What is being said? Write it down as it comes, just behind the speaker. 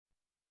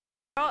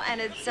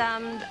And it's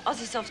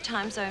OziSoft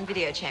Timezone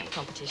video champ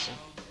competition.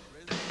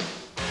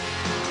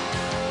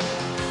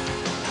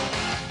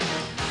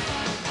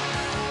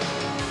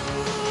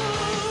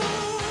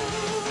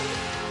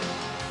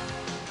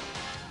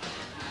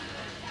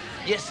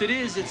 Yes, it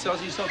is. It's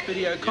OziSoft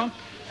video comp,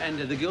 and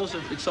the girls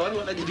are excited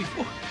what they did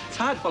before. It's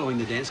hard following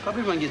the dance club.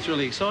 Everyone gets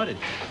really excited.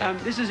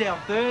 This is our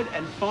third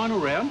and final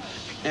round,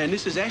 and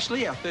this is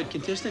Ashley, our third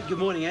contestant. Good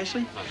morning,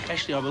 Ashley.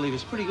 Ashley, I believe,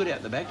 is pretty good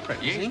out the back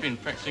practicing. Yeah, he's been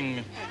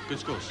practicing good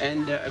scores.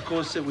 And, of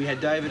course, we had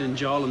David and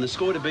Joel, and the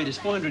score to beat is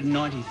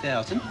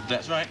 490,000.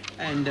 That's right.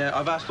 And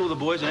I've asked all the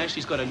boys, and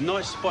Ashley's got a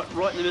nice spot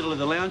right in the middle of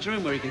the lounge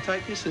room where he can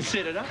take this and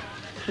set it up.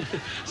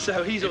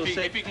 So he's all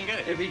set. If he can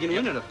get it. If he can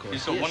win it, of course.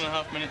 He's got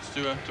 1.5 minutes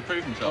to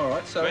prove himself. All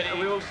right, so ready? Are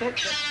we all set?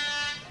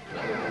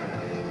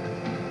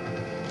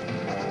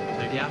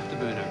 The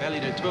afterburner,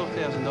 valued at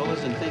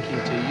 $12,000, and thank you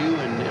to you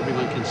and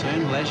everyone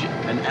concerned, Leisure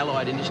and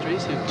Allied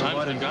Industries, who've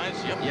provided,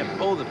 guys, yep,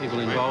 all the people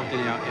involved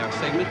in our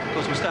segment. Of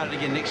course, we'll start it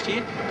again next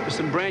year with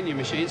some brand new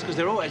machines, because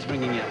they're always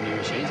bringing out new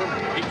machines,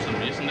 aren't they? Heaps of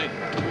them, yes, indeed.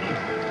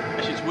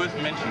 Actually, it's worth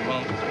mentioning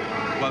while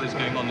this is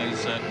going on,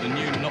 there's the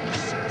new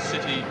Knox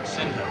City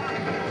Centre.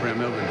 For our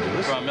Melbourne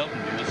viewers. For our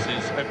Melbourne viewers,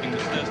 is opening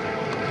this Thursday.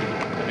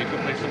 That'd be a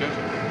good place to go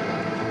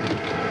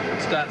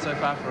to. Start so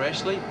far for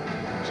Ashley.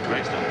 It's a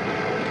great start.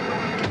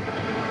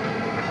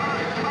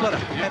 A lot of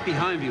happy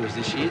home viewers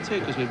this year too,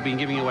 because we've been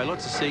giving away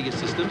lots of Sega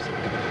systems,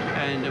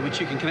 and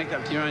which you can connect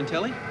up to your own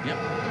telly. Yep.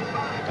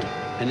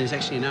 And there's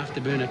actually an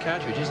afterburner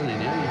cartridge, isn't there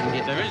now? You can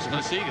get. There is, for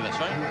the Sega, that's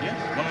right. Yes,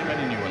 one of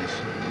many new ones.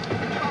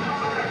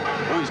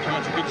 Oh, he's come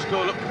out to a good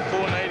score. Look,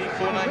 480,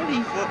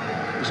 494.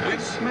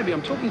 Yes. Maybe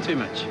I'm talking too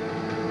much.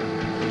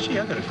 Gee,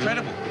 I got a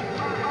incredible.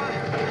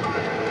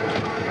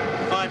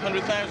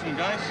 500,000,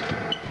 guys.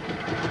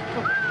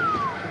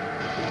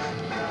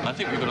 I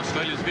think we've got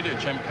Australia's video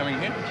champ coming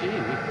here. Gee,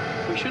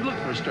 we should look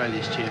for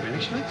Australia's champion,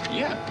 actually.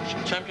 Yeah,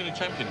 champion of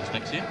champions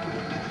next year.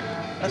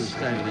 That's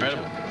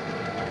incredible.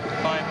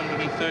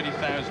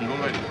 530,000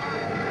 already.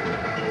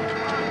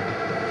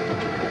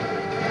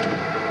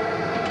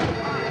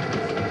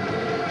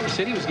 He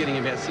said he was getting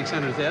about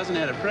 600,000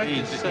 out of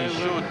practice. He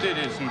sure did.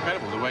 It's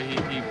incredible the way he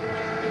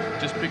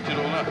just picked it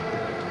all up.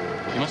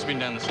 He must have been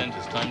down the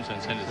centres,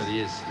 Timezone centres. But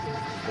he is.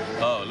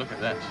 Oh, look at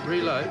that.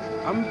 Reload.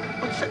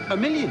 What's that? $1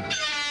 million.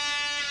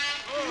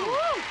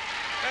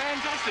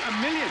 Fantastic.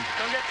 $1 million.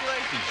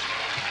 Congratulations.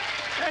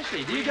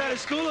 Ashley, do you go to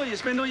school or you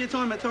spend all your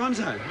time at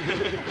Timezone?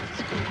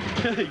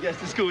 He goes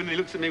to school and he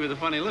looks at me with a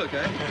funny look,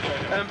 eh?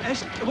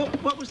 Ashley,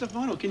 what was the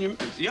final? Can you...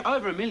 Yep.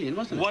 Over $1 million,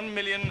 wasn't it?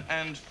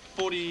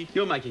 1,040,000.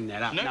 You're making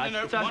that up. No,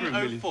 it's over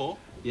 104.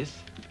 Yes.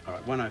 All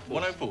right, 104.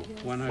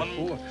 104.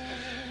 104.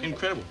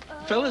 Incredible.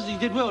 Fellas, he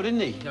did well, didn't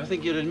he? I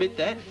think you'd admit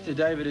that to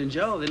David and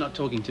Joel. They're not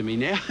talking to me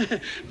now.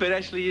 But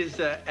Ashley is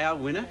our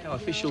winner, our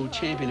official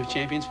champion of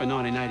champions for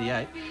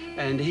 1988.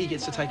 And he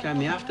gets to take home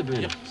the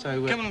afterburner. Yep.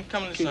 So come on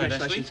this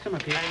congratulations. side, Come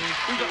up here. And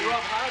we've got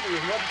Rob Harder,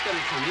 and Rob's going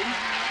to come in.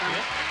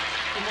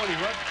 Good morning,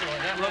 Rob.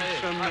 Rob's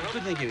from,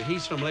 good, thank you.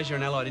 He's from Leisure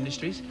and Allied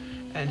Industries,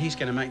 and he's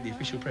going to make the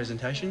official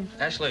presentation.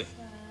 Ashley,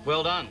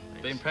 well done.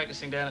 Been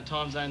practicing down at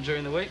Timezone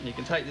during the week, and you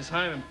can take this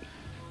home and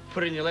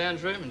put it in your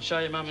lounge room and show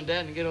your mum and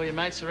dad and get all your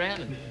mates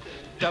around and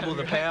double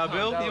the power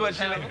bill. The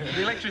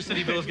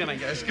electricity bill's going to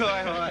go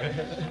sky high.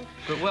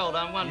 But well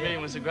done. 1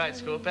 million was a great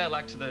score. Bad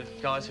luck to the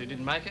guys who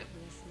didn't make it.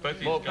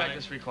 More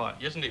practice required.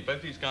 Yes, indeed.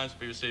 Both these guys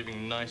will be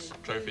receiving nice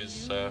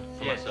trophies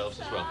from ourselves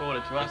as well.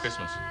 Forwarded to us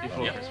Christmas.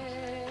 Before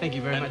Christmas. Thank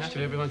you very much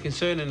to everyone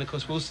concerned, and of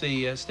course we'll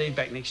see Steve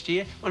back next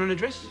year. On an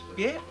address?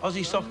 Yeah,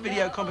 OziSoft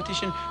Video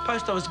Competition,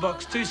 Post Office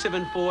Box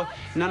 274,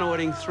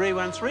 Nunawading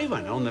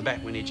 3131. On the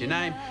back we need your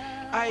name,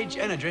 age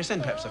and address,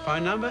 and perhaps a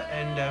phone number,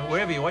 and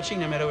wherever you're watching,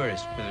 no matter where it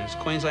is, whether it's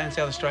Queensland,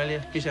 South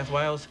Australia, New South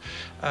Wales,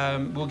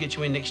 we'll get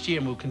you in next year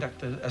and we'll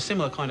conduct a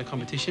similar kind of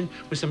competition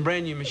with some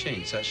brand new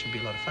machines, so it should be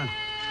a lot of fun.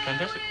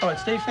 Fantastic. All right,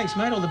 Steve, thanks,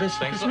 mate. All the best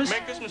for Christmas.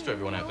 Merry Christmas to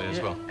everyone out there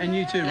as well. And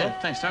you too, Rob.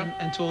 Thanks, Tom.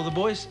 And to all the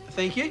boys,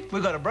 thank you.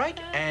 We've got a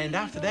break, and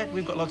after that,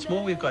 we've got lots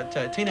more. We've got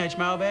Teenage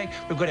Mailbag,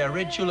 we've got our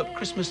Red Tulip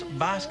Christmas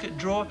basket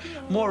draw,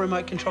 more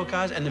remote control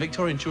cars, and the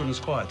Victorian Children's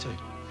Choir too.